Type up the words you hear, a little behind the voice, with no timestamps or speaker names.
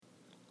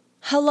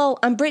Hello,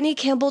 I'm Brittany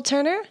Campbell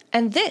Turner,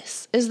 and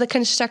this is the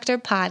Constructor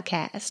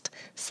Podcast,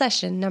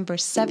 session number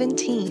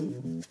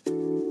 17.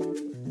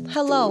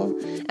 Hello,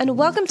 and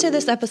welcome to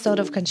this episode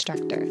of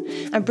Constructor.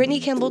 I'm Brittany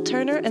Campbell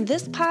Turner, and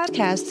this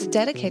podcast is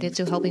dedicated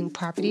to helping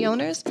property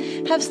owners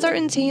have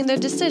certainty in their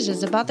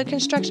decisions about their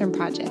construction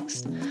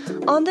projects.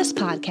 On this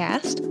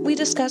podcast, we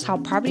discuss how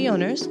property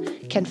owners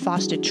can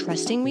foster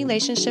trusting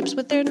relationships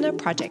within their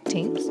project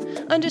teams,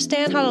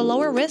 understand how to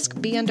lower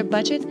risk, be under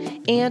budget,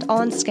 and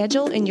on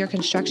schedule in your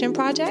construction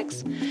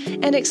projects,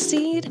 and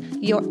exceed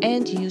your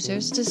end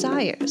users'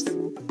 desires.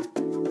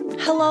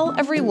 Hello,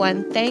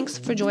 everyone. Thanks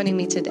for joining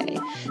me today.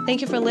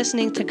 Thank you for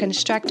listening to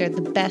Constructor,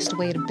 the best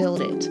way to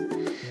build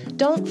it.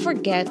 Don't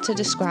forget to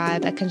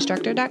subscribe at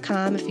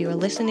constructor.com if you are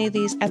listening to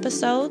these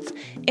episodes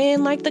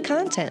and like the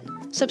content.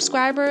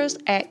 Subscribers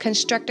at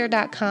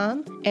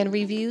constructor.com and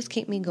reviews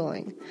keep me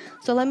going.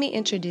 So let me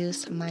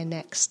introduce my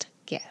next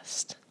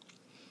guest.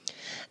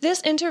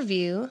 This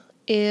interview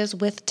is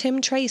with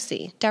Tim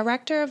Tracey,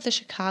 director of the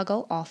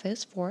Chicago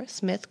office for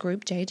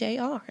SmithGroup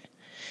JJR.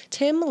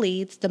 Tim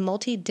leads the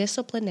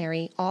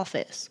multidisciplinary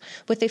office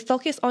with a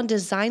focus on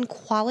design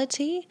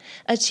quality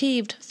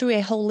achieved through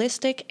a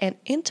holistic and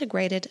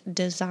integrated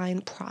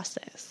design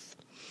process.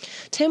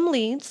 Tim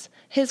leads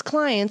his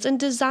clients and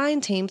design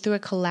team through a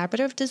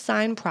collaborative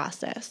design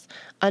process,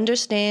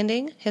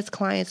 understanding his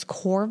clients'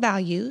 core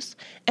values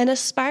and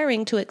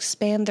aspiring to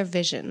expand their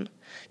vision.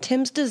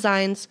 Tim's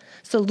designs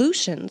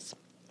solutions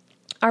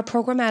are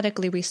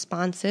programmatically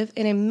responsive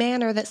in a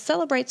manner that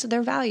celebrates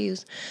their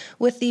values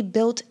with the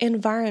built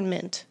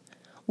environment.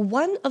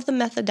 One of the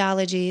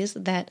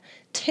methodologies that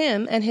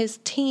Tim and his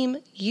team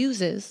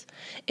uses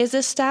is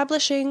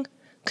establishing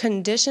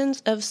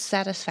conditions of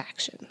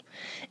satisfaction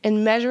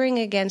and measuring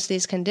against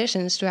these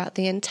conditions throughout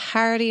the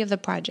entirety of the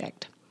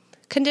project.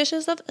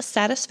 Conditions of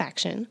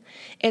satisfaction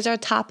is our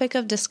topic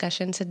of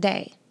discussion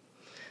today.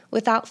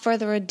 Without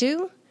further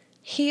ado,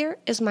 here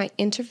is my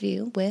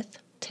interview with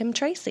Tim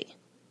Tracey.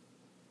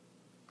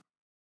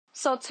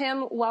 So,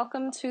 Tim,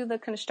 welcome to the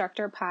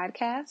Constructor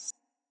Podcast.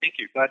 Thank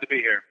you. Glad to be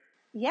here.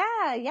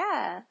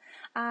 Yeah.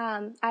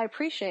 I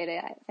appreciate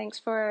it. Thanks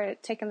for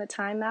taking the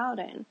time out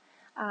and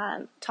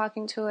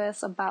talking to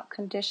us about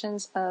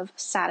conditions of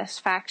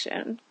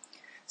satisfaction.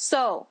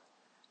 So,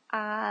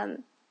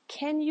 can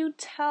you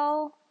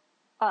tell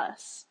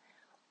us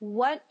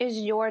what is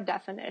your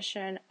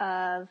definition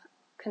of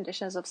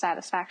conditions of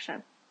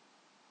satisfaction?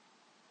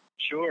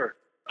 Sure.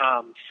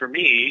 For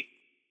me,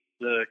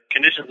 the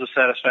conditions of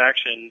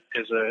satisfaction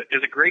is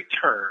a great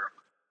term.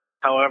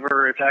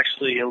 However, it's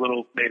actually a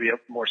little maybe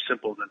more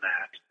simple than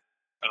that.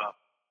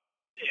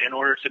 In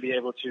order to be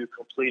able to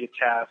complete a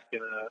task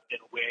in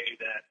a way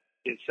that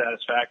is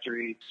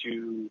satisfactory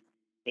to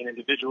an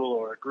individual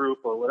or a group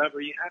or whatever,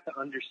 you have to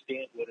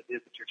understand what it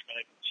is that you're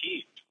trying to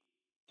achieve.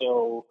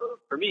 So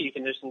for me,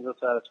 conditions of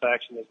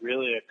satisfaction is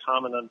really a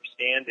common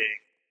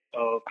understanding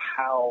of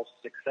how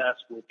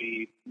success will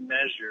be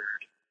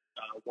measured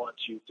once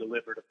you've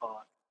delivered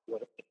upon what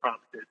the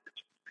promise is that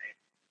you made.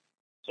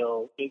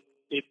 So it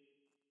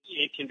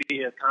can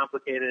be as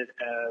complicated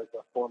as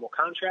a formal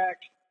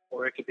contract,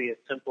 or it could be as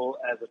simple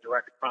as a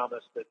direct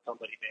promise that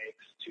somebody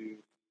makes to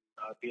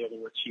be able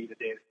to achieve a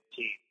daily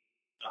routine.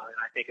 And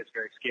I think it's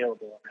very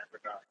scalable in that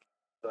regard.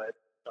 But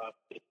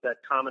it's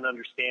that common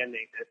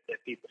understanding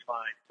that people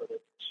find, so that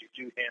you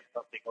do hand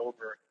something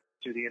over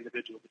to the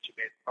individual that you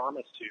made a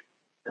promise to,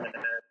 and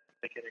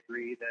they can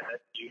agree that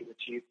you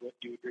achieved what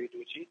you agreed to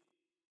achieve.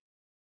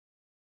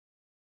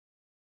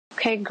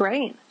 Okay,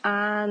 great.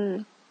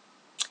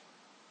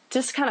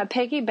 Just kind of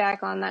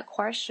piggyback on that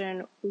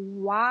question,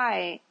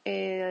 why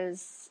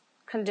is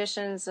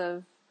conditions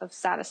of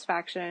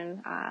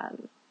satisfaction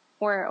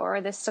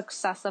or the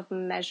success of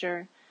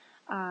measure,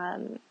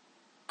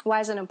 why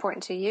is it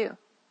important to you?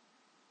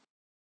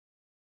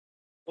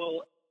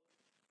 Well,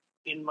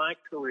 in my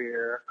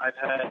career,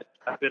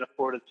 I've been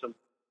afforded some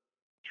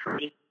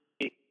pretty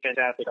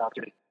fantastic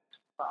opportunities.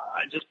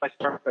 I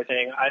start by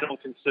saying I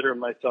don't consider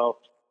myself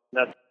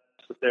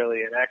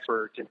necessarily an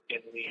expert in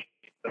lean,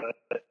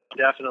 but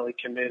definitely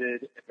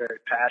committed and very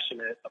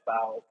passionate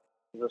about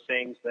the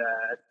things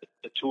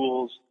the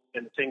tools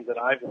and the things that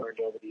I've learned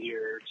over the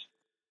years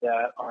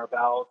that are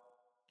about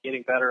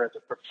getting better as a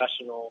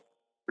professional,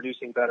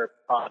 producing better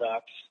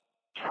products,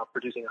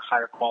 producing a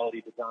higher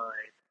quality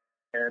design.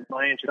 And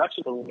my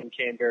introduction to lean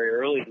came very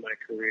early in my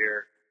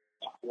career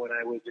when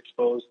I was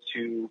exposed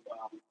to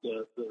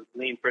the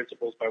lean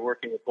principles by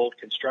working with Bold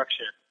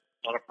Construction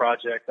on a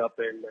project up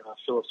in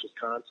Phillips,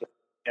 Wisconsin.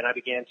 And I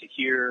began to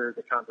hear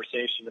the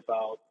conversation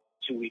about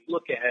 2-week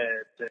look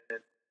aheads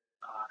and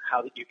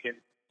how that you can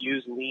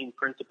use lean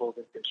principles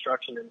in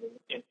construction and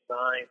in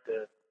design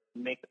to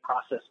make the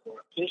process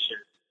more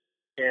efficient.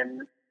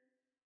 And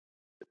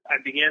I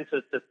began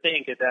to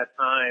think at that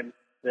time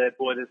that,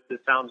 boy,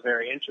 this sounds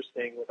very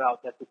interesting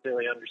without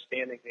necessarily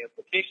understanding the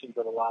implications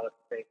of a lot of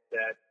things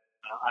that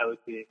I was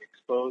being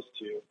exposed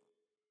to.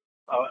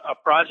 A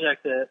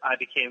project that I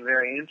became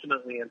very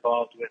intimately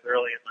involved with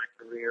early in my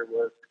career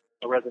was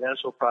a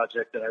residential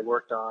project that I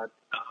worked on.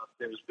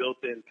 It was built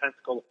in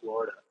Pensacola,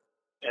 Florida,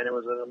 and it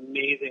was an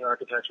amazing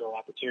architectural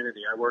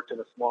opportunity. I worked in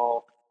a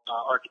small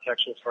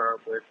architectural firm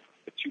with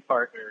two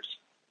partners,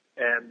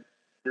 and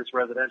this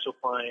residential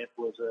client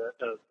was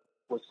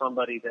was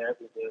somebody that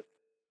was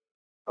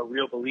a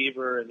real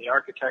believer in the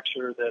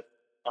architecture that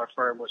our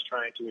firm was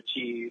trying to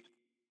achieve,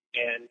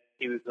 and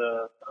he was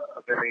a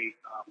very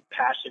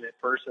passionate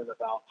person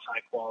about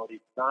high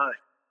quality design.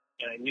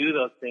 And I knew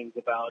those things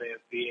about him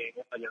being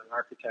a young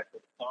architect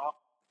in the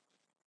soft.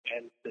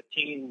 And the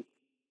team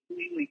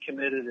completely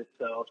committed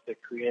itself to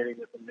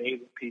creating this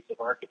amazing piece of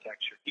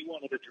architecture. He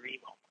wanted a dream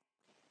home.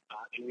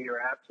 And we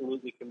were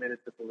absolutely committed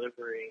to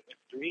delivering a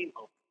dream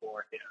home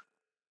for him.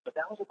 But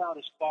that was about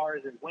as far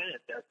as it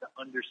went, as to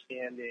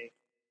understanding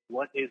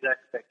what his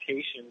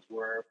expectations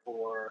were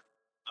for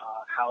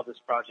how this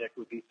project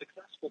would be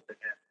successful to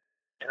him.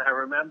 And I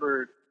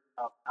remembered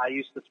I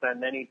used to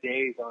spend many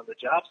days on the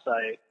job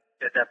site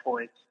at that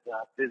point,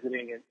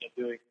 visiting and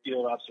doing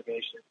field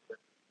observations. And,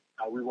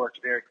 we worked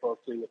very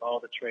closely with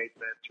all the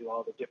tradesmen through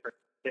all the different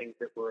things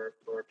that were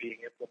being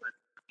implemented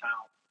in the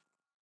town.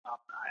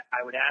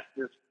 I would ask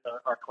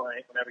our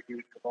client whenever he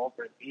would come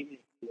over and meet me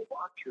to do a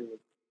walkthrough,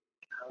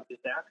 and I would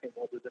just ask him,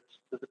 well, does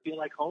it feel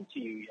like home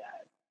to you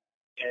yet?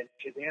 And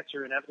his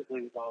answer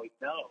inevitably was always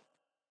no.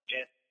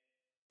 And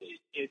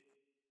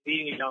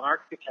being a young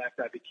architect,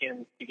 I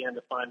began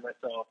to find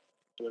myself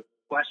sort of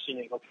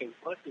questioning, okay,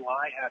 what do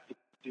I have to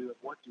do and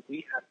what do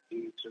we have to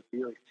do to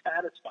really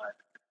satisfy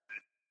him?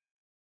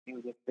 He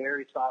was a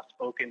very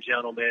soft-spoken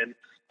gentleman,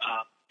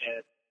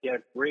 and he had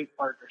a great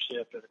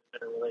partnership and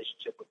a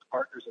relationship with the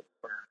partners of the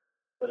firm.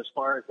 But as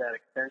far as that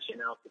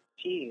extension out to the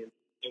team,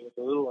 it was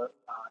a little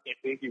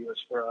ambiguous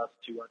for us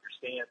to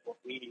understand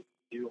what we need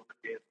to do on a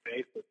daily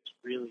basis to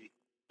really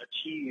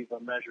achieve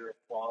a measure of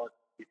quality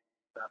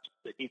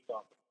that he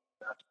thought was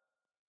successful.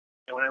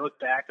 And when I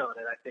look back on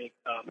it, I think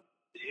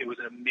it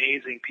was an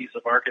amazing piece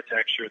of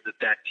architecture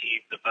that team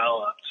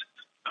developed,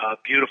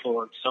 beautiful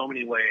in so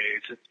many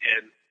ways,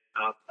 and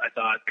I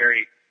thought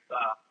very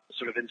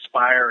sort of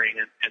inspiring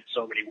in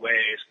so many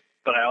ways.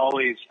 But I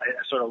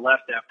sort of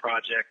left that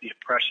project. The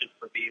impression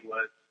for me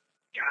was,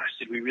 gosh,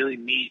 did we really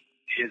meet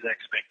his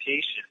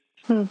expectations?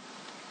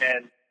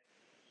 And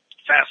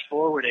fast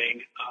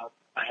forwarding,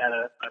 I had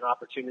an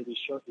opportunity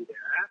shortly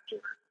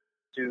thereafter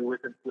to,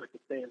 with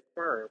the same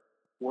firm,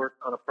 work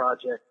on a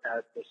project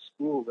at the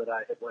school that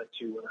I had went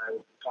to when I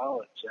was in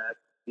college at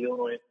the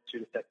Illinois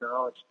Institute of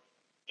Technology.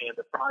 And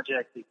the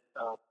project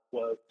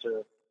was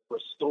to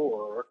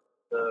restore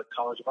the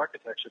College of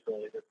Architecture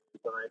building that's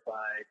designed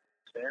by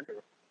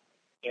Sanders.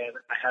 And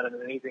I had an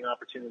amazing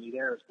opportunity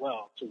there as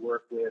well to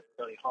work with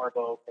Tony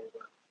Harbaugh from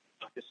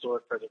a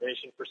historic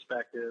preservation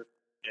perspective.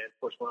 And of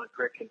course, Ron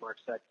Crick and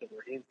Mark Sexton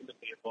were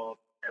intimately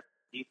involved in every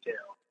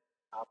detail.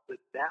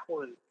 But that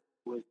one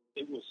was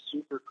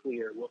super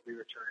clear what we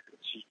were trying to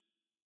achieve.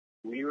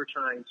 We were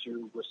trying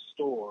to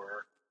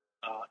restore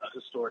a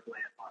historic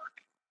landmark.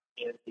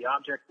 And the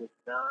object was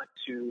not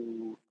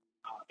to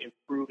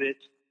improve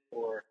it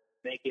or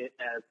make it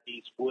as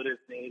these would have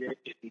made it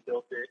if we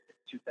built it in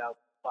 2005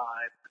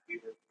 when we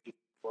were doing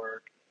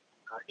work.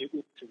 It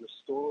was to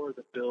restore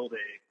the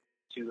building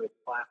to its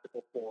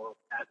classical form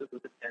as it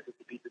was intended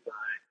to be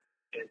designed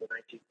in the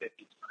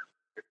 1950s.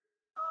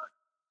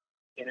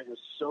 And it was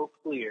so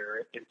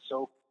clear and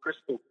so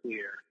crystal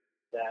clear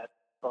that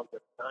from the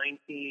design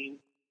team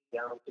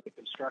down to the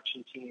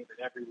construction team and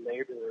every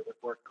laborer that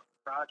worked on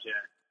the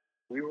project,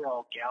 we were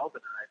all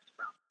galvanized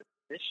around the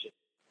mission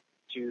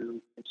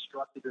to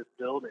construct this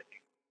building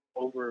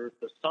over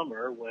the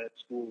summer when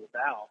school was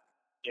out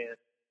and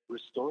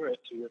restore it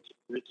to its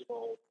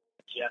original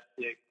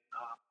majestic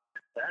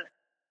aesthetic.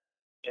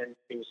 And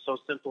it was so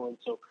simple and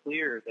so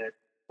clear that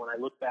when I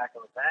look back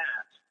on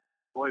that,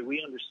 boy,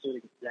 we understood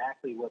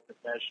exactly what the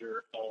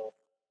measure of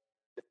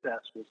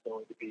success was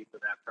going to be for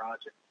that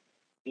project.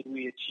 Did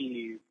we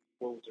achieve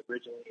what was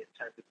originally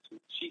intended to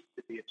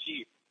be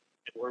achieved?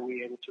 And were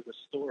we able to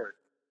restore it?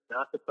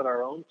 Not to put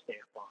our own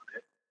stamp on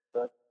it,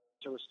 but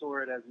to restore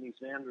it as Mies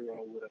van der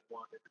Rohe would have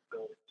wanted the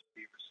building to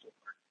be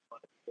restored,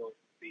 wanted the building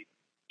to be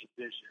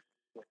envisioned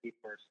when he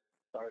first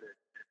started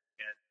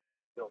and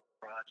built the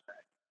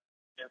project.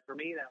 And for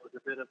me, that was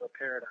a bit of a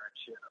paradigm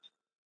shift.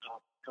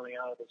 Coming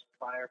out of this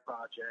prior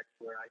project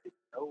where I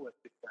didn't know what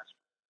success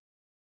was,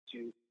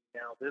 to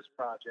now this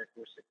project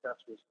where success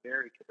was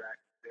very correct,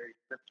 very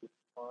simply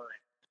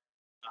defined.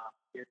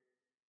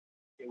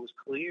 It was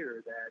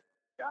clear that,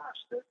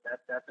 gosh,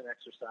 that's an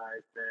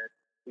exercise that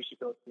we should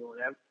go through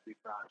on every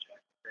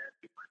project that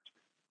we went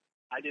through.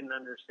 I didn't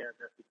understand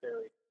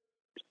necessarily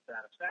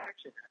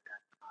satisfaction at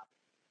that time.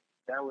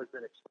 That was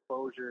an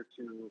exposure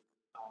to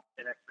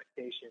an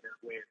expectation, a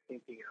way of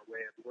thinking, a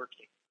way of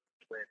working,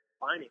 a way of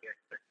defining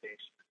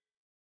expectations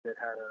that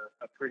had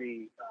a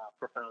pretty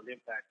profound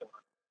impact on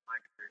my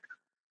career.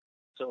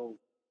 So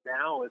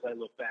now, as I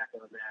look back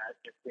on that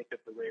and think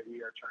of the way we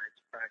are trying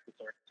to practice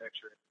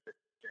architecture at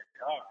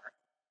JJR,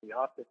 we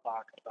often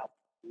talk about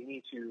we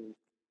need to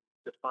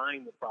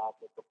define the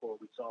problem before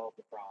we solve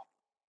the problem.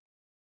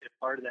 If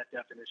part of that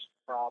definition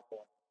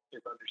problem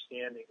is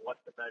understanding what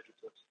the measures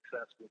of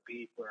success will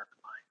be for our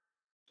client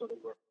so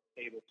that we're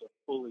able to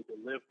fully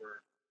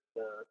deliver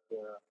the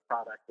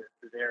product that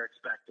they're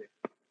expecting.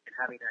 And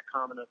having that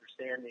common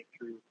understanding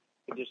through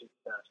conditions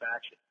of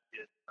satisfaction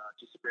is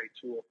just a great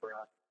tool for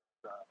us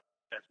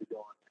as we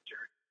go on that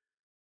journey.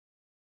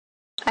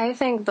 I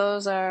think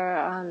those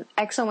are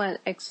excellent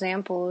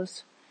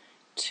examples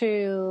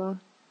to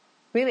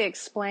really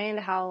explain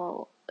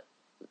how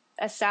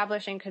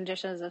establishing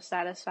conditions of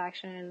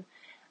satisfaction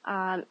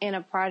in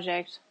a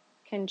project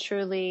can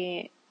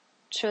truly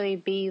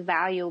be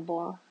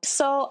valuable.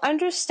 So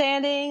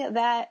understanding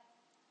that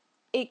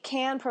it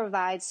can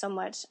provide so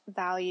much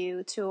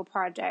value to a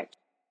project,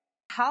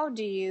 how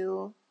do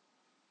you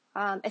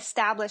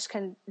establish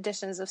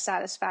conditions of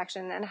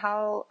satisfaction, and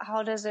how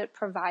does it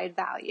provide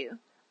value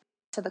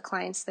to the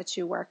clients that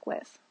you work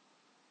with?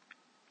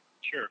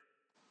 Sure.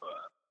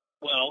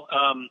 Well,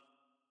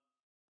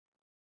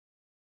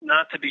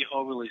 not to be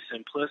overly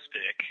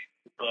simplistic,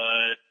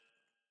 but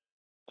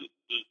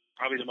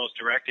probably the most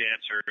direct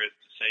answer is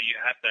to say you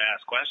have to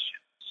ask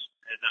questions.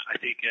 And I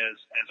think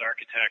as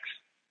architects,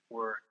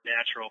 we're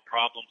natural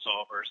problem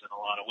solvers in a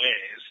lot of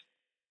ways,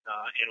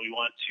 and we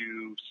want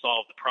to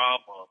solve the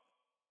problem,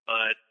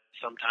 but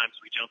sometimes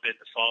we jump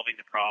into solving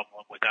the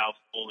problem without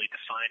fully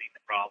defining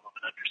the problem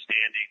and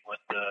understanding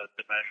what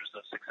the measures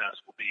of success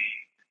will be.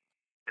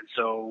 And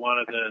so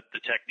one of the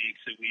techniques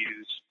that we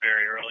use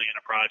very early in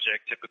a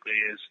project typically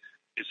is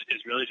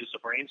really just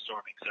a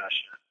brainstorming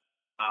session.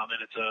 And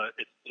it's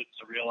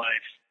a real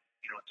life,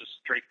 it's a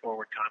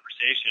straightforward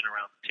conversation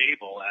around the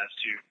table as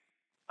to,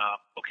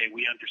 okay,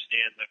 we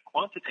understand the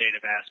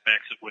quantitative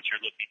aspects of what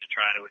you're looking to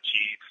try to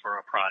achieve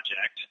for a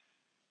project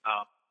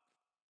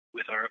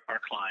with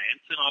our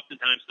clients, and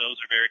oftentimes those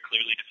are very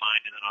clearly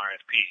defined in an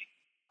RFP.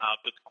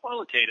 But the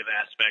qualitative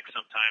aspects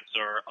sometimes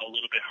are a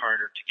little bit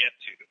harder to get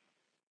to.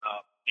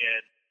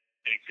 And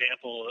an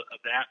example of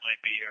that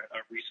might be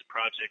a recent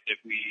project that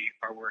we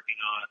are working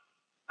on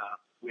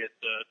with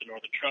the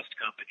Northern Trust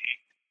Company,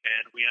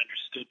 and we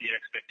understood the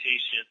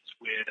expectations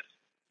with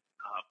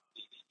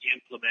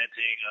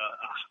implementing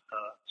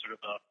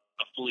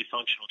a fully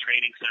functional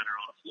training center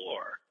on a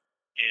floor,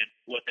 and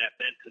what that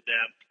meant to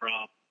them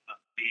from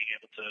being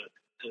able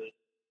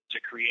to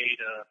create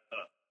a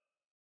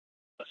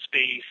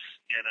space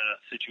and a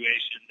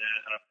situation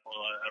that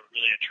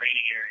really a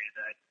training area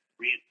that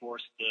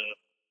reinforced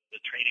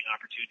the training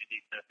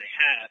opportunities that they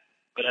had.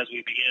 But as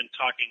we began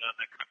talking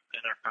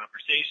in our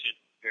conversation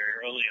very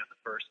early on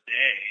the first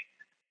day,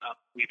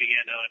 we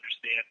began to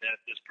understand that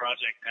this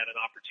project had an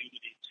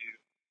opportunity to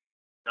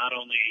not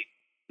only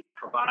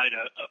provide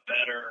a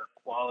better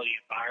quality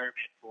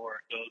environment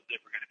for those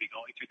that were going to be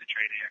going through the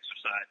training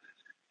exercises,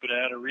 but it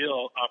had a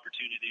real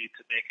opportunity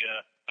to make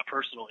a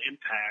personal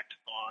impact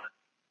on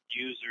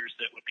users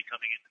that would be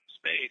coming into the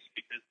space,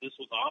 because this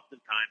was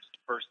oftentimes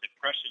the first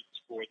impressions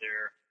for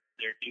their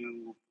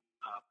new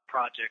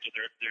project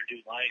or their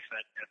new life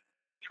at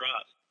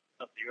Trust.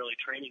 Some of the early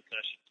training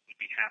sessions would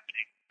be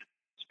happening in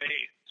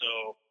space.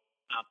 So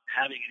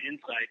having an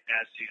insight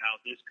as to how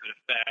this could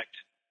affect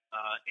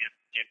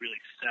and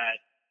really set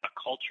a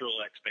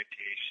cultural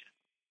expectation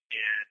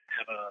and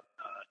have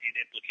an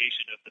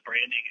implication of the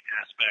branding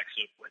aspects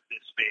of what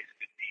this space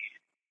could need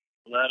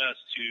led us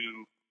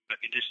to a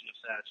condition of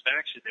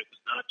satisfaction that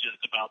was not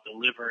just about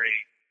delivering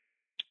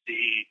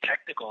the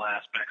technical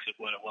aspects of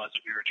what it was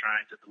that we were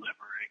trying to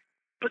deliver,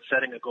 but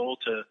setting a goal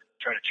to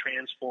try to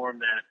transform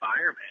that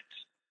environment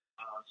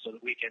so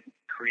that we can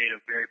create a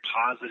very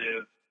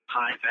positive,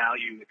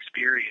 high-value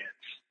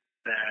experience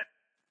that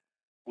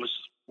was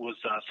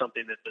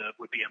something that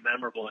would be a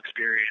memorable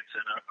experience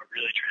and a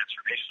really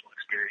transformational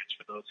experience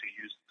for those who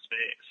use the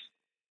space.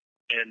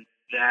 And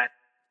that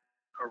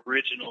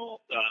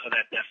original,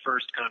 that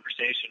first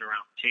conversation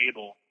around the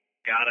table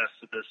got us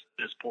to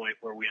this point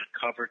where we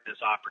uncovered this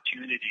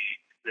opportunity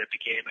that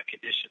became a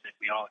condition that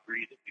we all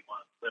agreed that we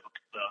want to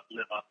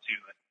live up to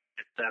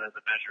and set as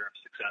a measure of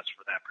success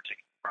for that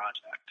particular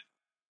project.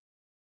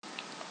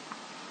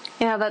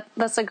 Yeah,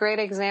 that's a great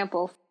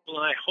example.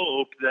 Well, I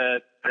hope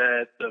that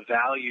the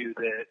value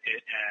that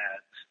it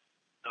adds,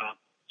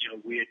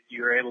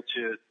 you're able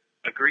to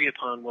agree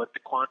upon what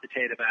the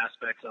quantitative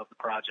aspects of the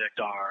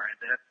project are, and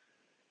that's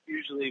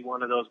usually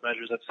one of those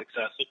measures of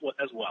success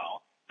as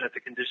well. That's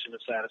a condition of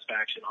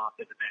satisfaction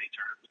often in many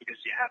terms, because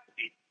you have to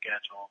meet the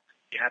schedule,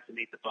 you have to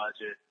meet the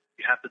budget,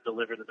 you have to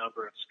deliver the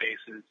number of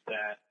spaces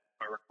that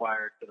are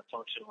required for the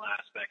functional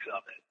aspects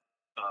of it,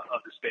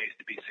 of the space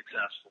to be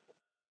successful.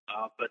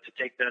 But to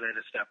take that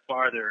a step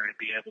farther and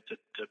be able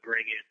to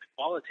bring in the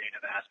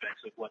qualitative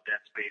aspects of what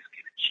that space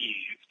can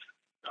achieve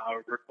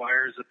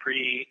requires a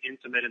pretty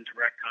intimate and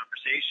direct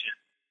conversation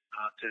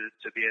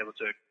to be able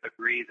to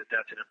agree that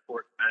that's an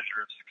important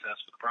measure of success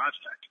for the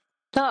project.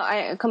 No,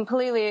 I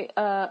completely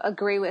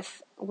agree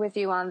with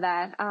you on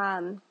that.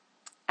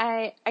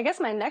 I guess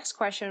my next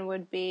question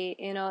would be,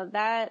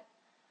 that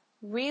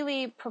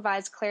really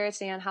provides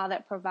clarity on how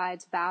that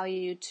provides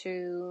value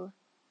to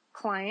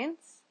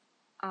clients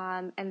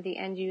and the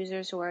end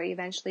users who are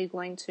eventually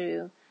going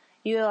to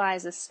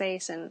utilize the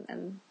space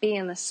and be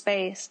in the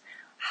space.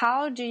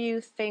 How do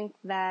you think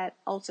that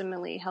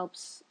ultimately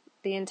helps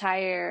the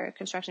entire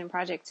construction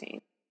project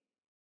team?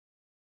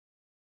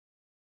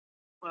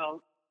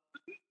 Well,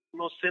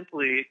 most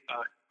simply,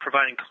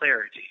 providing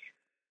clarity.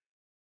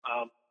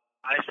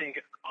 I think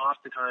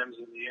oftentimes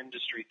in the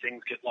industry,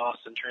 things get lost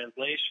in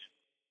translation,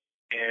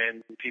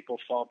 and people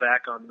fall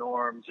back on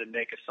norms and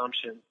make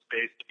assumptions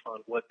based upon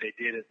what they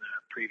did in the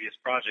previous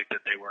project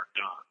that they worked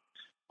on,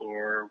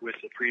 or with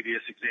the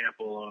previous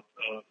example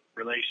of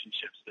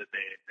relationships that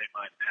they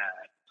might have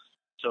had.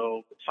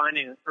 So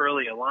finding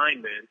early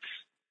alignments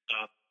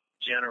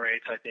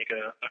generates, I think,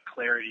 a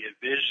clarity of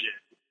vision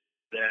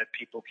that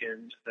people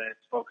can then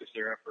focus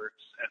their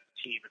efforts as a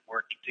team and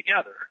working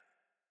together,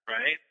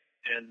 right?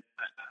 And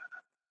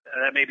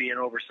that may be an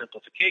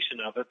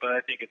oversimplification of it, but I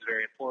think it's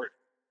very important.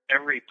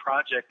 Every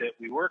project that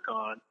we work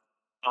on,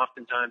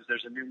 oftentimes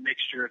there's a new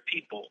mixture of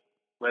people,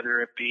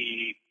 whether it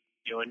be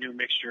a new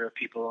mixture of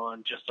people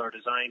on just our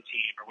design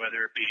team, or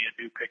whether it be a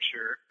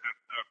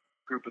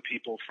group of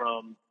people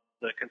from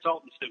the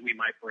consultants that we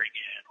might bring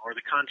in, or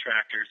the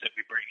contractors that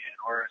we bring in,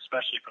 or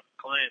especially from the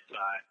client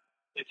side.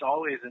 It's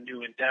always a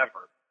new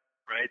endeavor,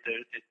 right?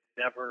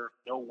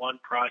 No one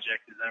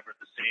project is ever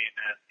the same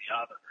as the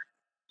other.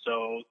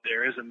 So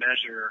there is an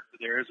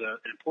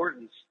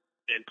importance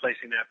in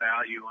placing that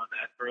value on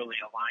that early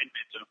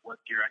alignment of what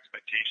your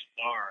expectations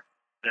are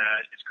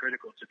that is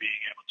critical to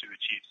being able to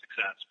achieve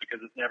success, because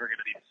it's never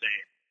going to be the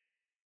same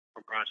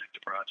from project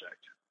to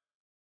project.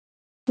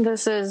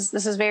 This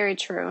is very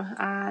true.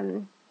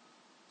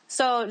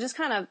 So just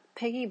kind of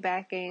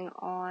piggybacking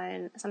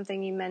on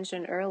something you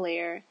mentioned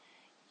earlier,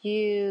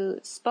 you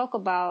spoke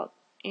about,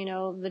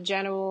 the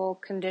general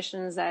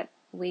conditions that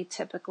we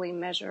typically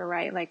measure,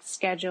 right? Like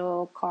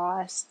schedule,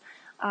 cost.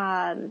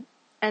 And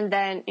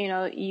then,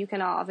 you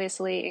can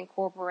obviously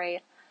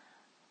incorporate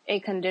a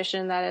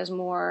condition that is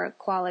more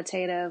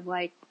qualitative,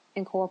 like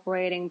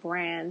incorporating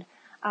brand.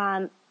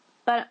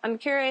 But I'm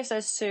curious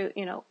as to,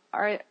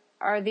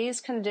 are these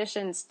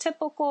conditions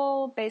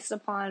typical based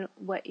upon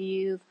what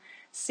you've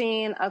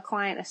seen a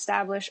client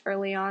establish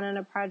early on in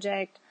a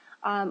project?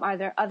 Are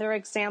there other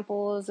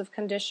examples of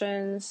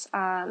conditions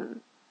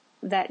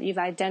that you've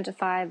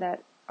identified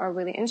that are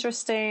really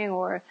interesting,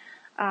 or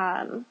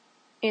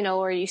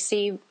or you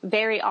see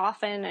very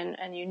often and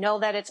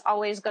that it's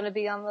always going to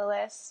be on the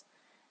list?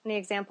 Any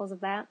examples of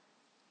that?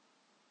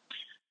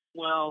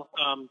 Well,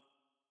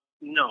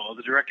 no.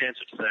 The direct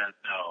answer to that,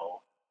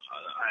 no.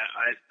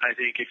 I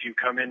think if you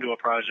come into a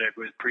project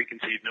with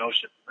preconceived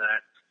notions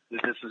that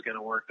this is going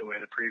to work the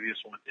way the previous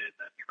one did,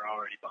 then you're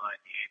already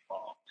behind the eight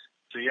ball.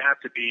 So you have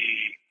to be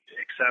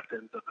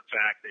acceptant of the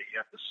fact that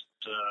you have to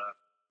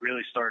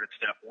really start at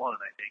step one,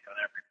 I think, on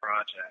every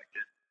project,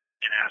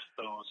 and ask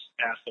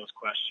those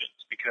questions,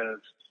 because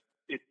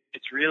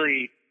it's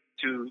really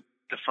to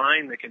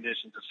define the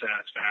conditions of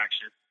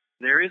satisfaction.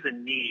 There is a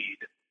need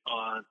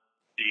on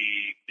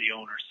the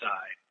owner's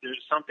side.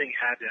 There's something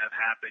had to have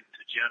happened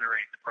to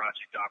generate the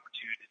project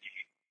opportunity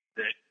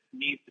that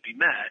needs to be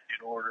met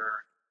in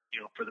order,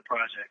 for the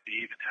project to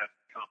even have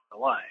come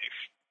to life.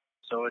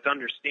 So it's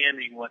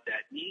understanding what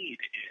that need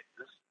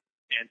is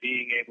and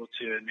being able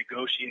to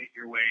negotiate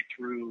your way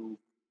through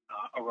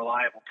a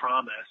reliable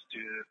promise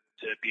to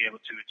be able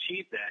to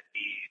achieve that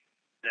need.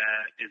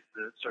 That is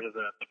the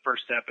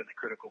first step and the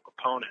critical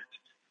component.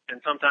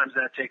 And sometimes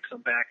that takes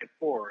some back and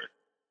forth.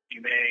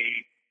 You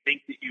may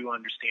think that you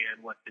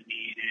understand what the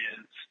need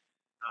is,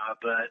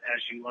 but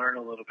as you learn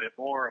a little bit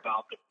more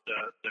about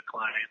the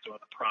client or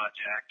the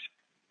project,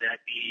 that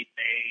need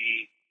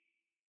may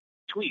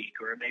tweak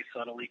or it may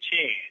subtly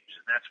change.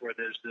 And that's where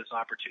there's this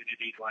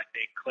opportunity to, I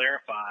think,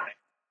 clarify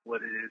what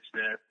it is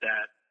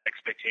that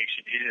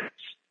expectation is.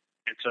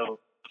 And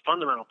so the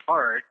fundamental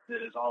part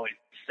that is always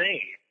the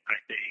same, I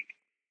think,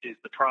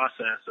 is the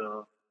process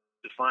of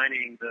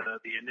defining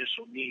the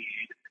initial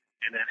need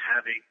and then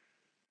having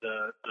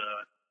the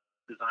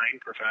design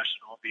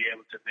professional be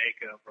able to make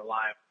a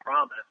reliable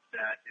promise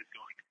that is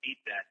going to meet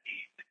that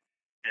need.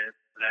 And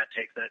that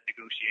takes that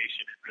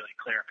negotiation and really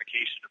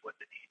clarification of what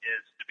the need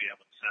is to be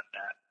able to set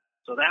that.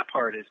 So that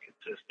part is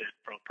consistent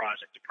from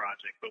project to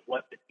project, but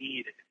what the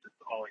need is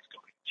always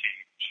going to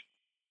change.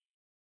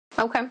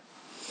 Okay.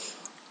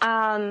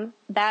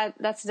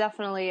 That's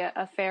definitely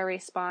a fair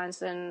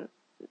response, and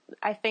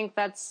I think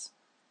that's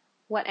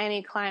what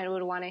any client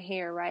would want to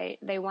hear, right?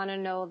 They want to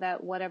know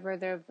that whatever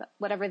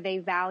they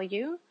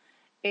value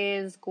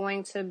is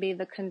going to be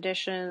the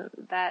condition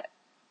that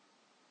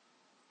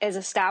is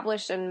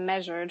established and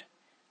measured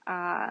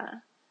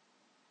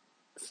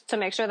to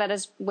make sure that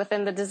is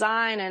within the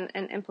design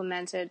and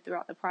implemented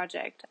throughout the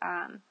project.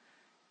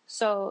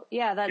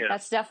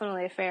 That's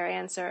definitely a fair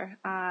answer.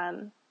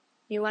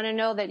 You want to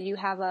know that you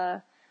have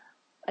a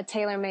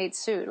tailor-made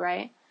suit,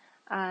 right?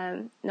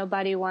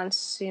 Nobody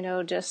wants,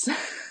 just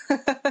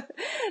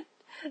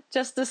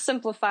just a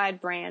simplified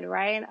brand,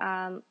 right?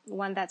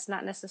 One that's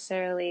not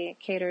necessarily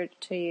catered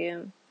to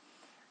you.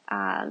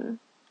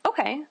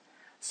 Okay.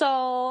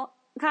 So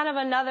kind of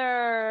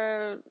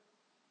another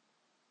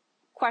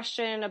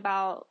question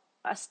about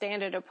a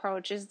standard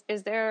approach,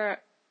 is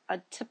there a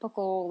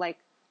typical like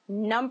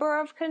number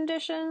of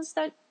conditions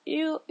that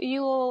you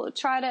will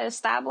try to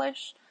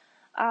establish?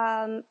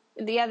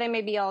 Yeah, they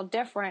may be all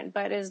different,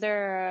 but is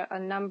there a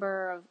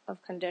number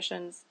of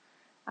conditions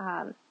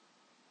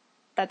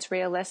that's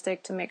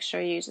realistic to make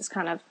sure you just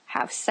kind of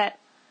have set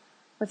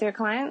with your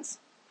clients?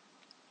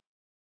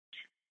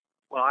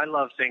 Well, I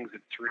love things in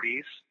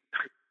threes,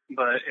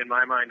 but in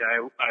my mind,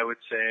 I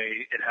would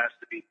say it has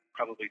to be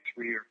probably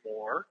three or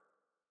more,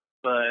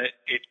 but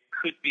it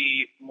could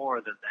be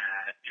more than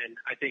that. And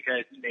I think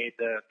I made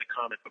the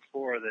comment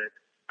before that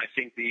I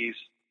think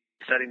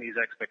setting these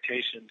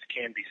expectations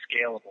can be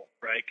scalable,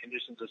 right?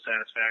 Conditions of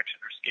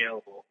satisfaction are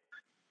scalable.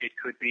 It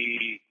could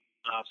be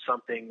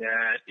something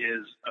that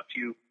is a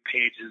few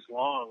pages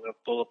long, a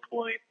bullet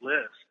point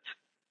list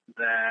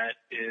that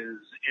is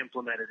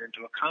implemented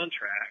into a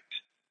contract.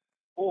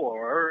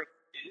 Or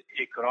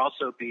it could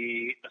also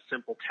be a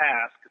simple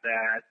task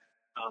that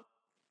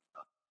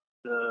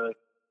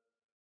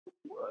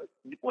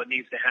what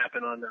needs to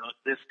happen on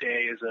this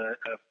day is a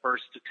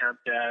first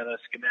attempt at a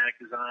schematic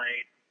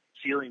design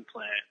ceiling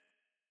plan.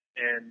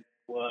 And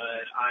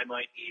what I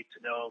might need to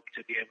know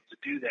to be able to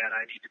do that,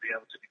 I need to be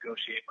able to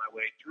negotiate my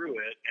way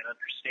through it and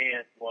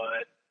understand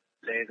what,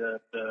 say, the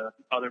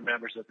other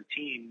members of the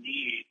team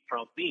need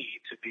from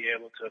me to be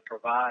able to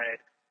provide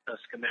a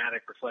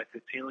schematic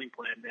reflective ceiling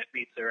plan that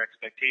meets their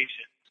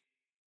expectations.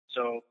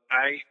 So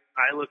I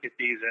look at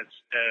these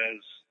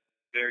as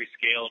very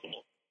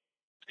scalable.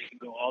 They can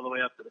go all the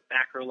way up to the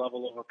macro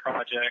level of a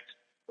project,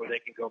 or they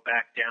can go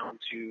back down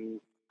to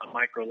a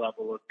micro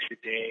level of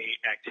day-to-day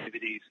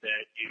activities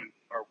that you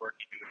are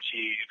working to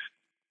achieve.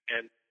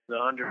 And the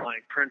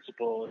underlying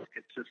principle is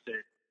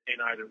consistent in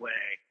either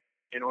way.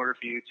 In order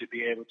for you to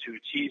be able to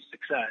achieve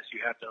success, you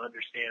have to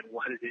understand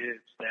what it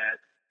is that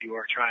you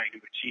are trying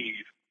to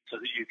achieve so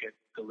that you can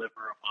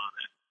deliver upon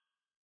it.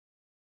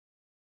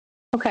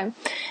 Okay.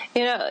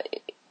 You know,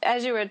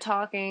 as you were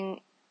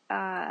talking,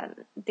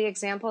 the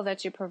example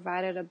that you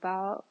provided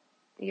about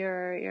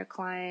your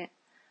client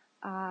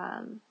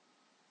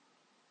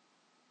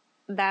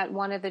that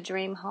wanted the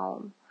dream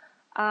home,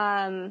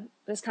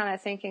 just kind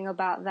of thinking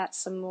about that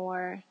some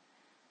more.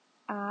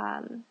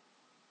 I'm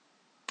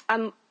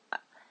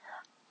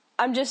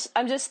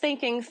just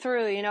thinking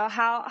through, you know,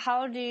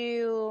 how do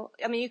you,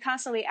 I mean, you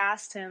constantly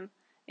asked him,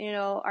 you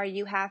know, are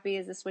you happy?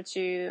 Is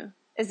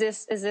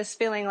this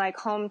feeling like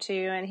home to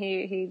you? And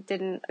he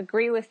didn't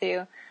agree with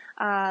you.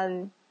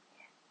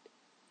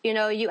 You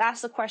know, you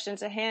asked the question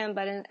to him,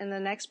 but in the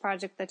next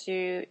project that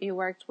you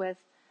worked with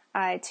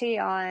IT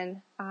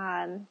on,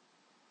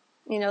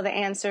 you know, the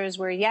answers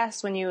were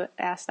yes when you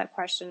asked that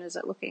question. Is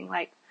it looking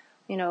like,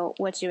 you know,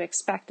 what you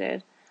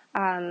expected?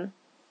 How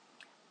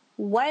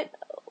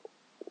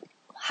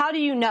do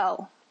you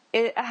know?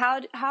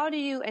 How do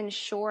you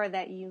ensure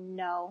that you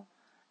know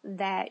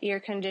that your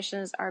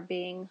conditions are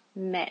being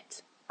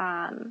met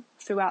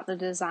throughout the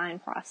design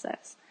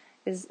process?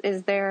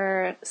 Is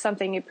there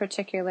something in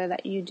particular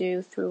that you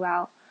do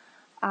throughout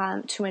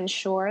to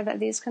ensure that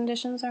these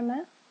conditions are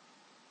met?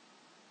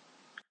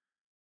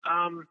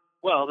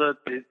 Well, the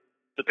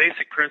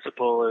basic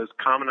principle is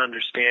common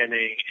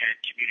understanding and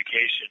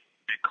communication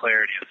and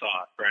clarity of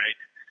thought, right?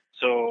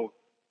 So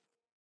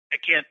I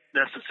can't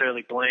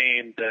necessarily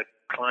blame the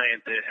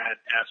client that had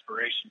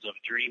aspirations of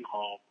a dream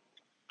home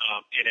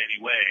in any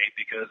way,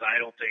 because I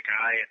don't think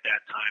I, at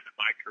that time in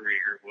my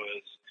career,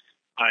 was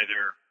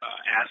either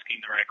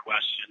asking the right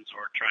questions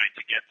or trying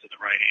to get to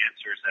the right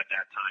answers at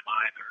that time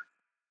either.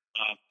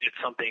 It's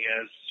something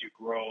as you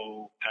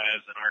grow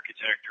as an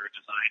architect or a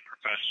design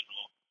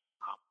professional,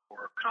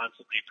 we're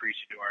constantly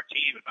preaching to our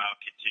team about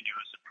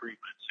continuous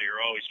improvement. So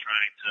you're always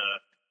trying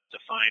to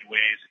find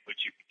ways in which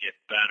you can get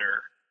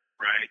better,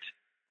 right?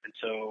 And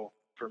so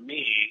for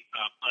me,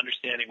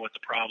 understanding what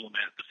the problem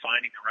is,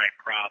 defining the right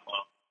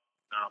problem,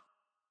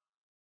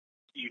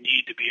 you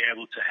need to be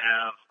able to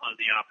have on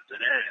the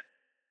opposite end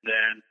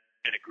then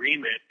an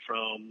agreement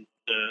from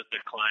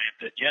the client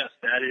that, yes,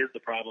 that is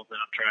the problem that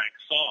I'm trying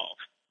to solve.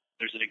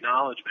 There's an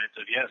acknowledgement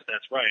of, yes,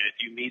 that's right. If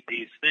you meet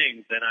these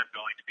things, then I'm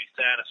going to be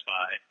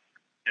satisfied.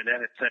 And then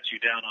it sets you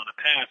down on a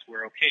path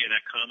where, okay,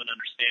 that common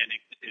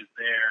understanding is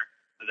there,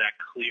 that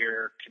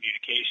clear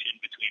communication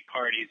between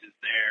parties is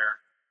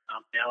there.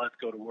 Now let's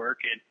go to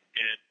work and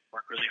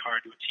work really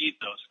hard to achieve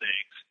those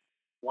things.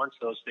 Once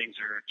those things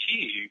are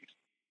achieved,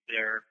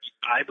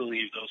 I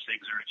believe those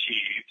things are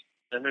achieved,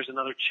 then there's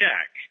another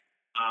check.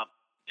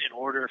 In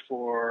order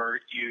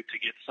for you to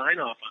get sign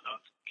off on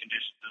those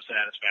conditions of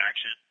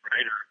satisfaction,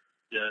 right, or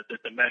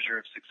the measure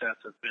of success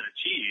has been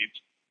achieved,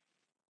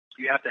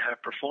 you have to have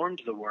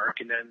performed the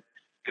work and then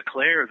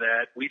declare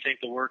that we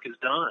think the work is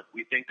done.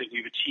 We think that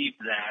we've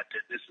achieved that,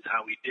 and this is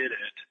how we did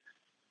it.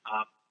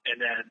 And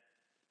then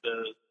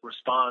the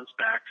response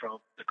back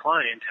from the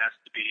client has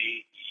to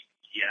be,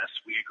 yes,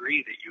 we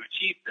agree that you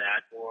achieved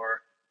that,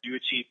 or you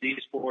achieved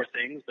these 4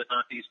 things, but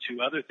not these 2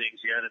 other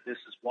things yet, and this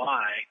is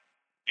why.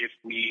 If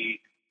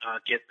we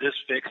get this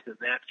fixed and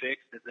that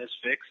fixed and this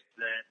fixed,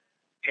 then,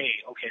 hey,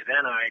 okay,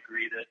 then I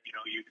agree that, you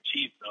know, you've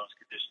achieved those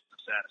conditions of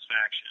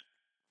satisfaction.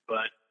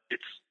 But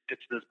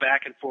it's this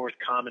back and forth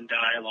common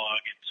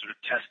dialogue and sort of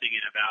testing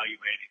and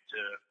evaluating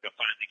to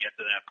finally get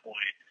to that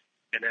point.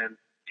 And then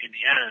in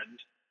the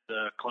end,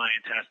 the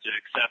client has to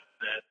accept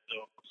that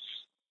those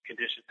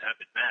conditions have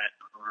been met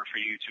in order for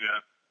you to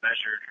have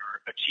measured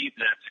or achieved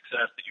that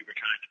success that you were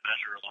trying to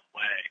measure along the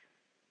way.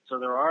 So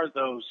there are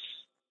those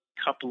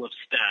couple of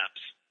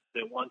steps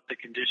that once the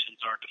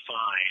conditions are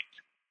defined,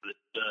 that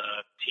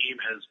the team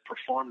has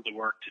performed the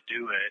work to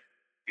do it,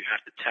 you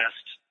have to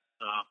test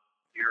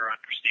your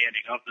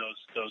understanding of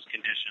those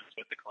conditions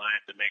with the client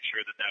to make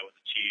sure that that was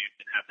achieved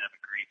and have them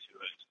agree to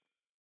it.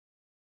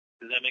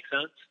 Does that make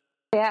sense?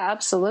 Yeah,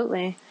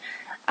 absolutely.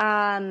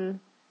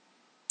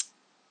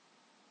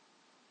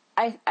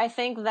 I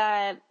think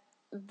that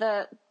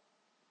the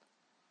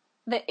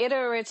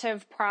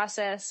iterative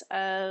process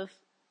of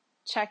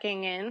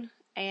checking in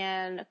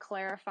and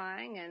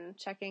clarifying and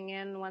checking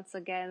in once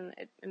again,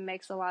 it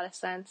makes a lot of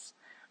sense.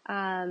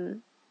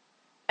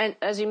 And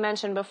as you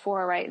mentioned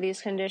before, right, these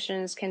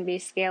conditions can be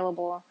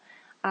scalable.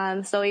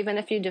 So even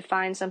if you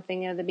define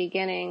something at the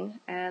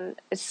beginning and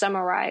it's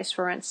summarized,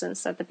 for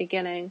instance, at the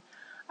beginning,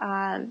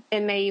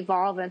 it may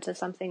evolve into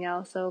something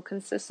else. So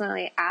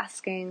consistently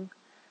asking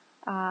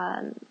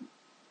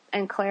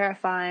and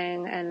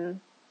clarifying and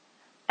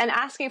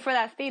asking for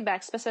that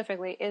feedback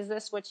specifically. Is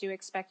this what you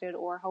expected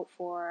or hoped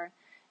for?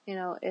 You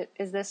know,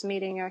 is this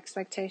meeting your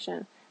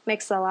expectation?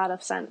 Makes a lot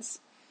of sense.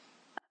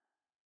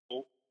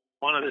 Well,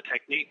 one of the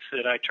techniques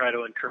that I try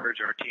to encourage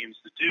our teams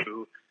to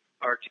do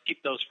are to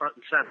keep those front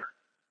and center,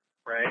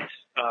 right?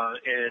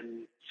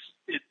 And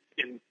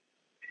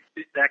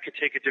that could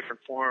take a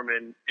different form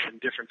in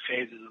different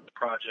phases of the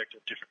project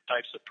or different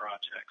types of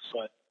projects.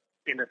 But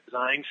in the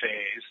design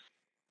phase,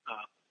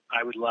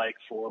 I would like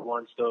for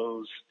once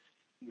those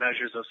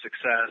measures of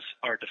success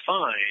are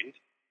defined,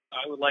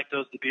 I would like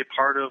those to be a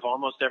part of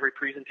almost every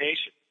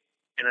presentation.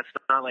 And it's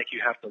not like you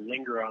have to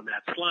linger on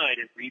that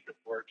slide and read them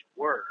word for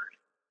word,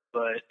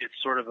 but it's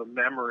sort of a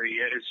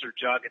memory, it's sort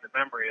of jogging the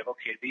memory of,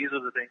 okay, these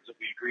are the things that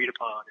we agreed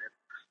upon, and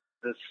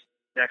this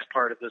next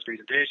part of this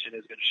presentation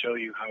is going to show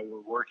you how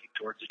we're working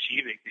towards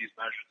achieving these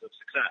measures of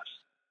success,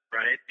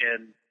 right?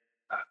 And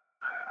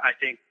I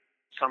think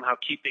somehow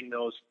keeping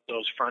those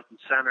front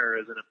and center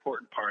is an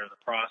important part of the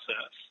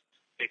process.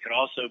 It could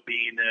also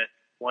mean that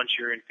once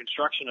you're in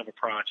construction of a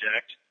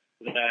project,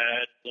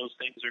 that those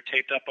things are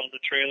taped up on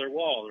the trailer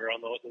wall or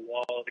on the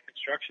wall of the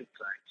construction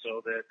site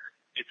so that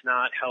it's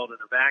not held in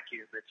a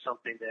vacuum. It's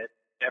something that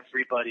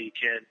everybody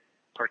can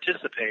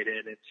participate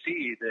in and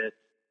see that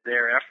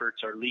their efforts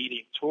are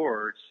leading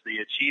towards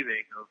the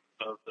achieving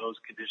of those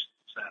conditions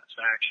of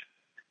satisfaction.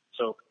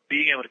 So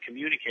being able to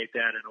communicate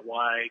that in a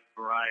wide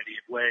variety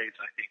of ways,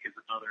 I think, is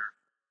another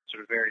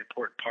sort of very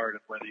important part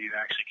of whether you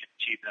actually can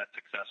achieve that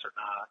success or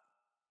not.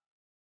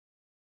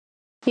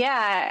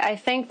 Yeah, I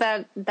think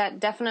that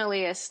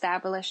definitely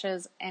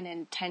establishes an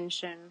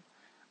intention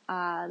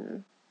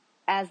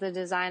as the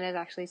design is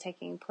actually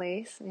taking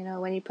place. You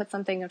know, when you put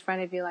something in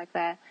front of you like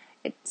that,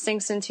 it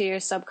sinks into your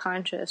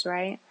subconscious,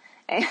 right?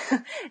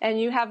 And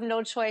you have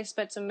no choice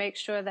but to make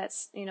sure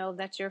that's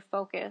your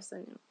focus.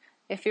 And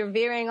if you're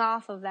veering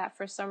off of that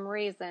for some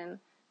reason,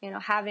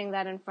 having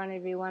that in front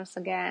of you once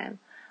again,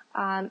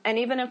 and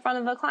even in front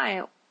of a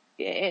client,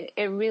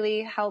 it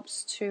really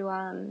helps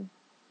to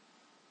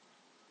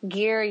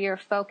gear your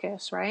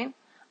focus, right?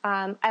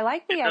 I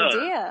like the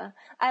idea.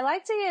 I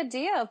like the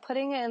idea of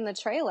putting it in the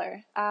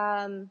trailer.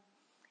 I've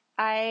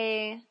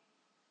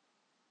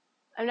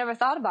never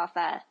thought about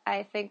that.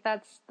 I think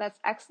that's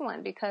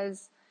excellent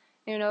because,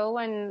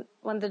 when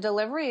the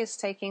delivery is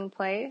taking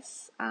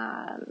place,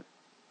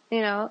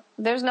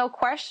 there's no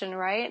question,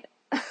 right?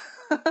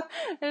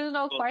 There's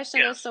no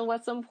question as to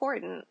what's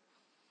important.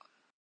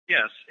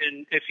 Yes,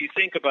 and if you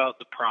think about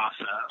the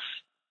process,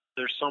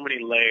 there's so many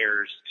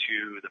layers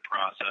to the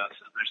process,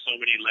 and there's so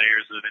many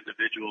layers of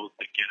individuals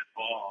that get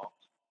involved.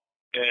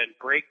 And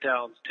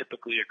breakdowns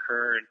typically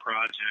occur in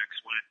projects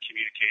when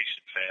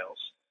communication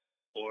fails,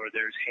 or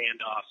there's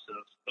handoffs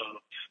of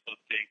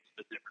things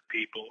to different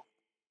people.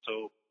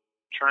 So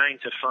trying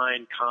to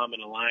find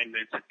common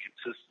alignments and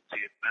consistency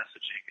of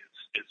messaging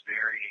is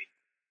very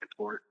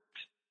important.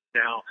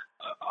 Now,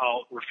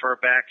 I'll refer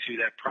back to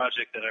that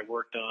project that I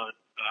worked on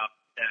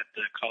at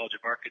the College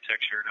of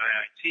Architecture at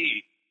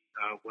IIT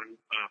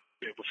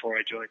before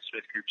I joined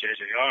SmithGroup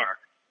JJR.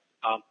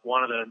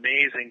 One of the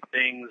amazing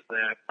things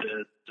that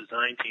the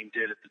design team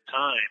did at the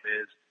time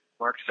is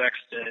Mark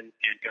Sexton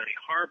and Gunny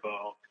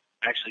Harbaugh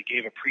actually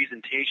gave a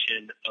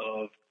presentation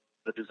of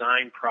the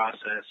design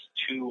process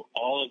to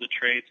all of the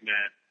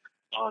tradesmen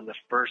on the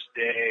first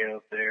day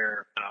of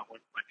their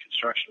when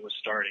construction was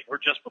starting, or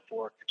just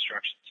before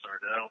construction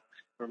started. I don't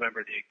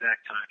remember the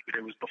exact time, but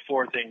it was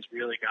before things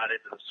really got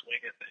into the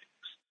swing of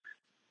things,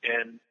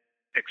 and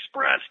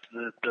expressed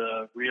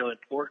the real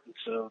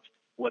importance of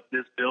what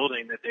this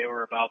building that they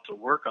were about to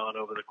work on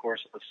over the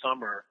course of the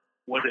summer,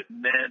 what it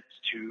meant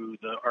to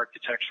the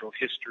architectural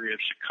history of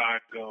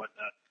Chicago and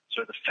the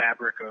sort of the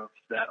fabric of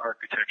that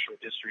architectural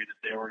history that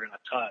they were going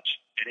to touch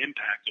and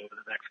impact over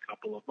the next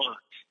couple of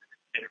months.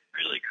 And it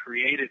really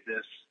created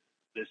this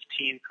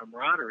team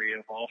camaraderie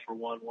of all for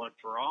one, one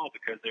for all,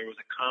 because there was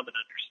a common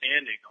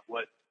understanding of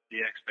what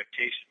the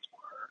expectations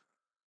were,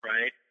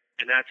 right?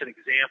 And that's an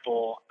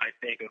example, I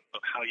think,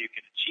 of how you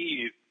can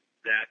achieve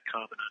that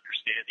common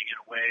understanding in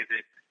a way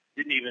that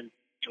didn't even,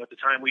 at the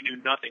time we knew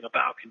nothing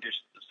about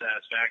conditions of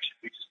satisfaction.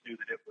 We just knew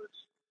that it was,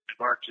 and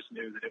Mark just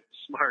knew that it was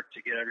smart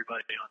to get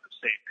everybody on the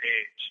same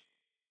page.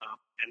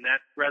 And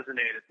that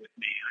resonated with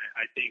me.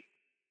 I think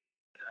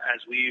as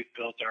we've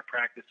built our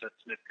practice at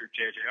SmithGroup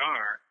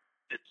JJR,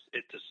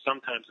 it's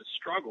sometimes a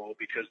struggle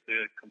because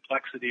the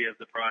complexity of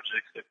the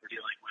projects that we're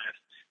dealing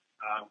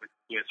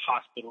with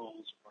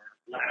hospitals or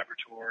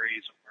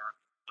laboratories, or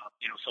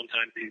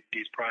sometimes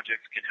these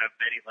projects can have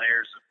many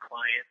layers of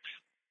clients,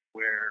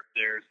 where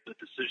there's the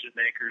decision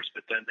makers,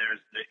 but then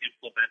there's the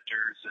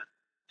implementers, and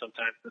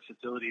sometimes the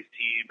facilities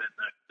team and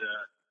the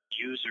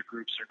user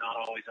groups are not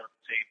always on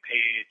the same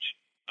page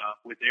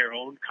with their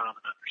own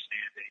common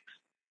understandings.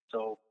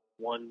 So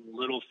one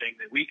little thing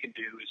that we can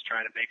do is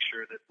try to make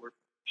sure that we're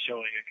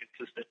showing a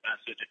consistent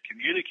message and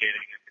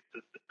communicating a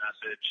consistent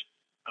message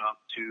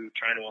to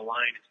try to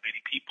align as many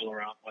people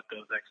around what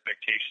those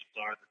expectations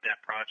are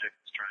that project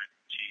is trying to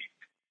achieve.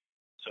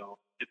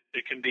 So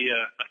it can be,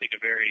 I think,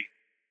 a very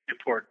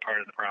important part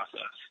of the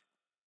process.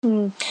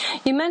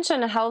 You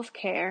mentioned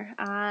healthcare.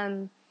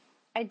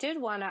 I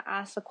did want to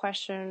ask the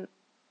question,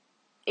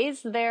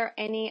 is there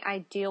any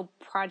ideal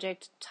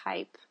project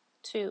type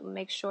to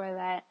make sure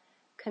that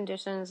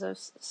conditions of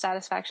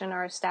satisfaction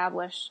are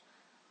established?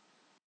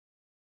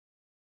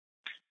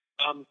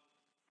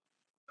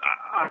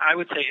 I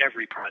would say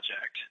every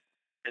project,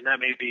 and that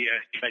may be,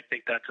 I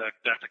think that's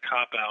a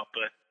cop-out,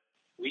 but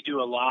we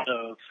do a lot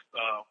of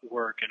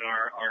work in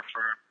our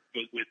firm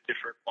with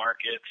different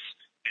markets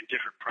and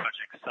different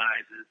project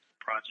sizes,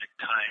 project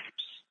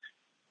types,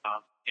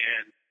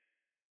 and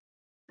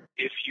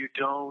if you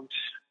don't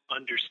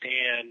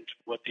understand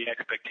what the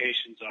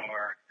expectations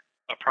are,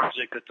 a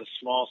project that's a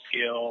small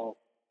scale,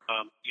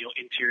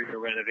 interior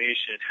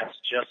renovation has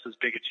just as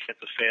big a chance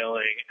of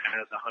failing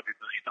as a $100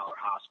 million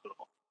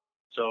hospital.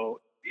 So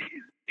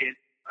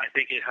I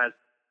think it has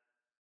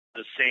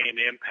the same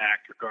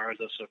impact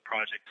regardless of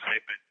project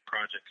type and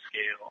project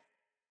scale.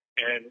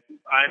 And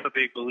I'm a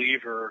big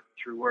believer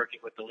through working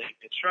with the Lean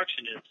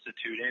Construction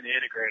Institute in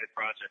integrated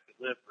project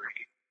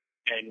delivery.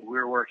 And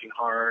we're working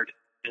hard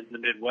in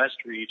the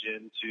Midwest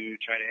region to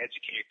try to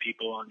educate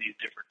people on these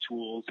different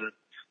tools and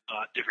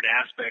different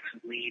aspects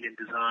of lean in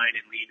design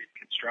and lean in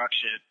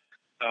construction.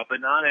 But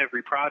not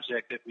every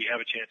project that we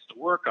have a chance to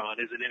work on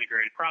is an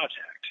integrated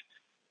project.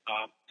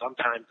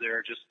 Sometimes there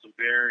are just some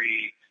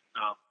very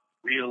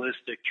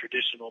realistic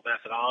traditional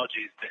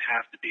methodologies that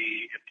have to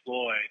be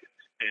employed,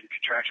 and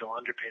contractual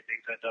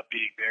underpinnings end up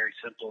being very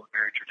simple and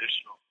very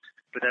traditional.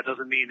 But that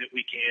doesn't mean that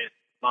we can't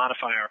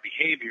modify our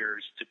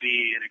behaviors to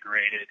be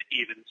integrated,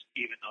 even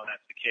though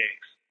that's the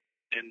case.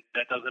 And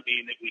that doesn't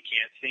mean that we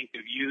can't think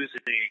of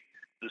using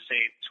the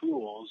same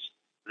tools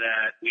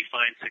that we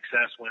find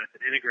success when it's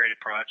an integrated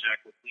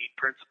project with lean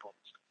principles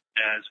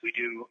as we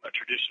do a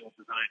traditional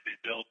design bid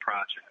build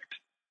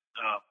project.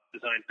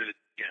 Design bid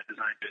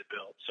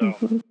build.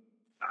 So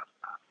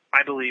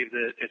I believe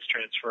that it's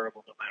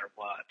transferable no matter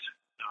what,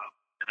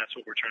 and that's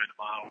what we're trying to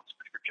model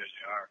with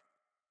JJR.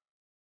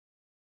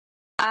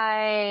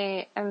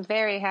 I am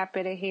very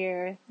happy to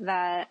hear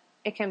that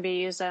it can be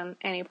used on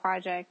any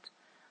project.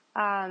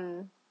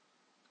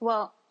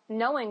 Well,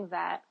 knowing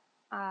that,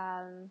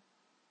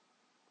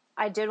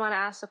 I did want to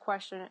ask the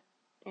question,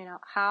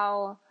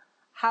 how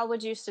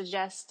would you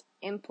suggest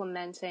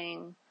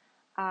implementing,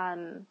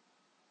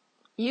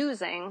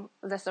 using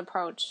this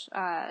approach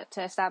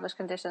to establish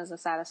conditions of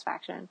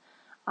satisfaction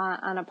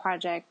on a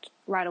project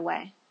right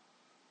away?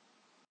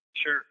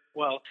 Sure.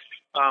 Well,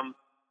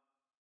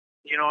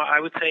 I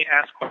would say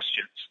ask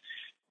questions.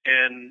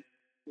 And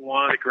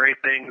one of the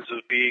great things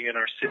of being in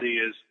our city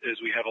is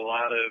we have a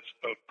lot of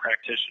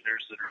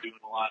practitioners that are doing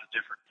a lot of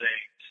different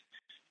things.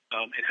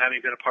 And having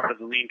been a part of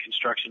the Lean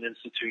Construction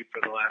Institute for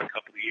the last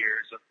couple of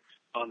years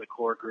on the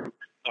core group,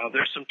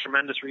 there's some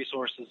tremendous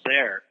resources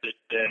there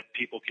that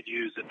people could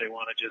use if they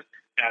want to just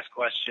ask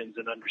questions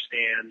and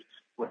understand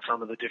what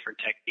some of the different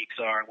techniques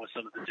are and what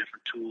some of the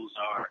different tools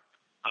are.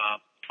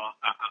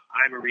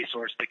 I'm a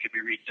resource that could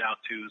be reached out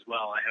to as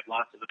well. I have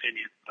lots of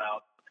opinions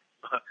about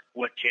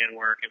what can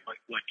work and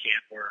what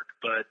can't work.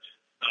 But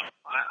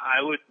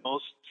I would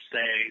most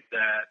say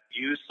that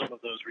use some of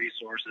those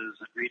resources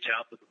and reach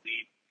out to the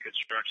Lean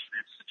Construction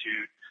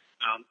Institute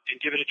and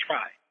give it a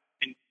try.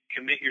 And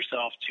commit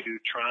yourself to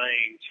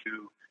trying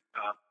to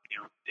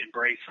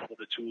embrace some of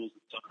the tools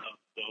and some of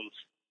those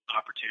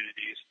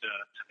opportunities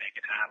to make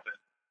it happen.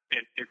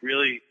 And it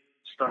really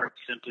starts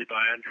simply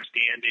by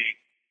understanding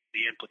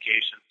the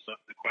implications of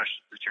the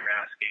questions that you're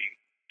asking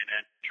and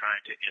then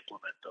trying to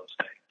implement those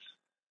things.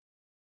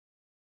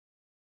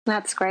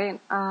 That's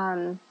great.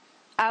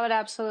 I would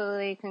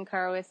absolutely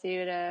concur with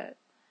you to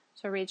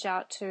reach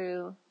out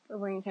to the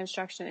Lean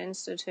Construction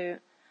Institute.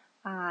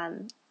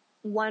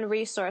 One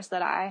resource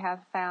that I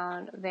have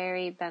found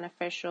very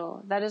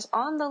beneficial that is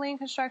on the Lean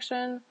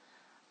Construction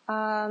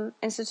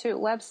Institute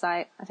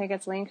website, I think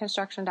it's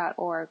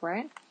leanconstruction.org,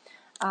 right?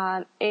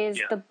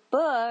 It's the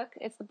book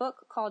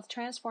called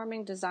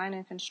Transforming Design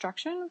and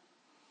Construction.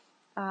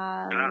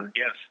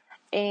 Yes.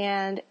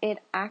 And it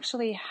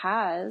actually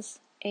has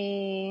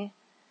a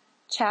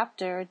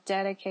chapter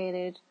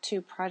dedicated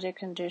to project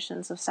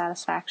conditions of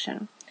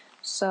satisfaction.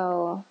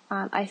 So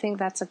I think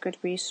that's a good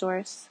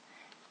resource.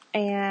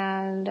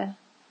 And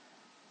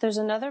there's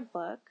another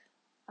book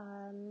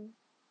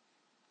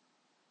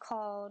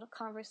called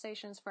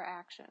Conversations for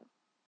Action.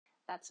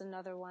 That's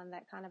another one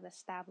that kind of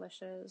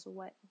establishes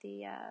what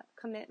the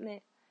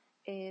commitment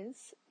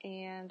is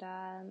and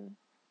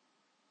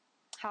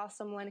how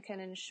someone can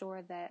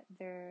ensure that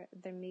they're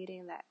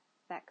meeting that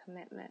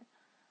commitment.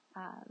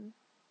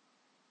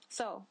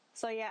 So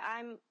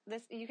yeah,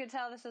 you can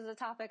tell this is a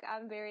topic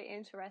I'm very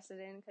interested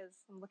in because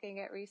I'm looking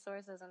at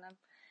resources and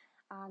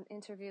I'm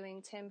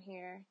interviewing Tim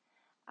here.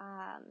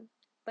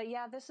 But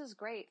yeah, this is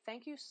great.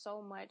 Thank you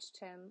so much,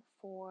 Tim,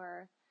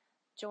 for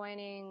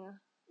joining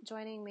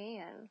me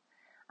and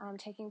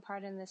taking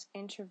part in this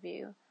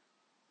interview.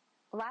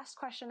 Last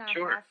question I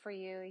have for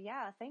you.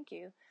 Yeah, thank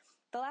you.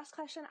 The last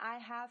question I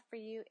have for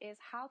you is,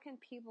 how can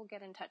people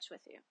get in touch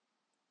with you?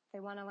 If they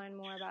want to learn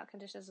more about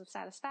conditions of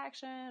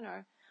satisfaction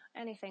or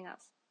anything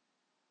else.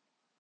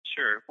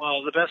 Sure.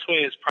 Well, the best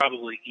way is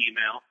probably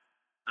email.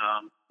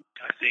 I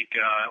think,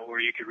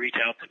 or you could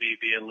reach out to me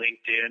via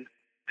LinkedIn,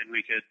 and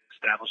we could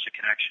establish a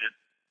connection.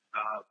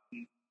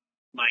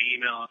 My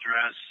email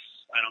address,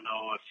 I don't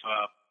know if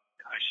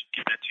I should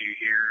give that to you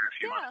here. If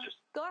you want to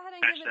just go ahead and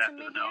give it to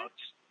me here.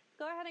 Notes.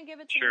 Go ahead and give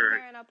it to me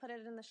here, and I'll put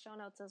it in the show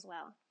notes as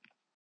well.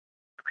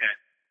 Okay.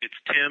 It's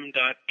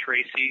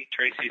tim.tracey,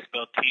 Tracey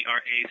spelled Tracey,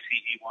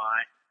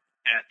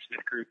 at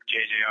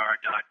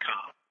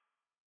SmithGroupJJR.com.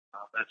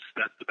 That's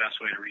the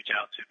best way to reach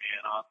out to me,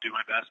 and I'll do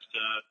my best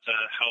to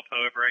help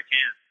however I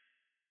can.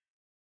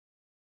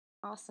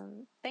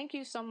 Awesome. Thank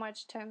you so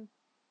much, Tim.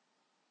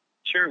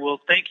 Sure. Well,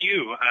 thank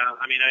you.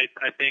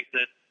 I think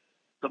that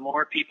the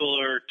more people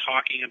are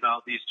talking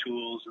about these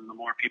tools and the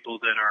more people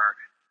that are,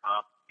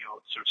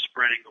 sort of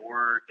spreading the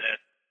word that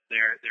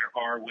there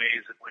are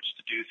ways in which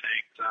to do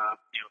things, that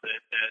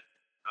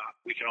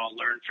we can all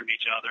learn from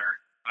each other.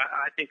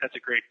 I think that's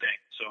a great thing.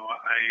 So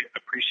I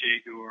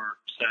appreciate your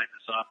setting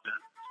this up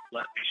and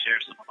letting me share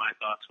some of my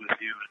thoughts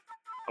with you, and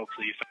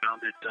hopefully you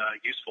found it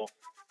useful.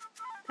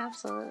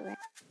 Absolutely.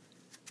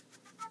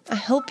 I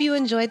hope you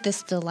enjoyed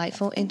this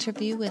delightful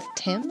interview with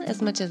Tim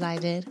as much as I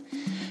did.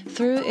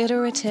 Through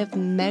iterative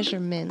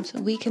measurement,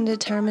 we can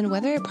determine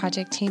whether a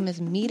project team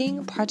is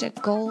meeting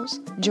project goals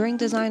during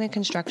design and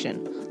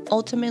construction,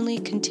 ultimately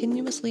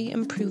continuously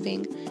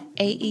improving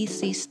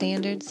AEC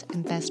standards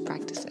and best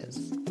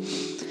practices.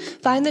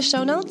 Find the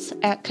show notes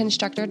at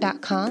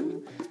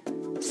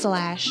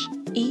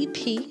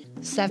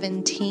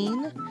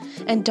constructor.com/EP17,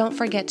 and don't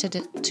forget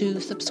to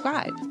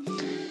subscribe.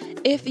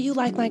 If you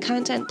like my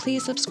content,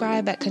 please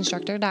subscribe at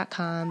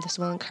constructor.com. This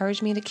will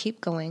encourage me to keep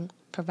going,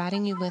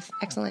 providing you with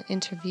excellent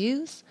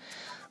interviews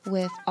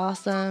with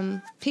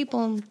awesome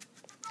people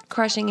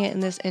crushing it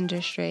in this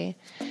industry.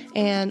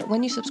 And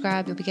when you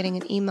subscribe, you'll be getting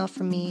an email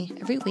from me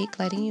every week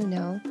letting you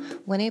know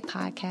when a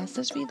podcast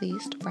is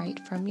released right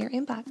from your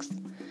inbox.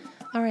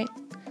 All right.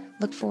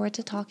 Look forward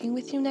to talking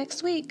with you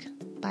next week.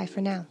 Bye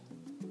for now.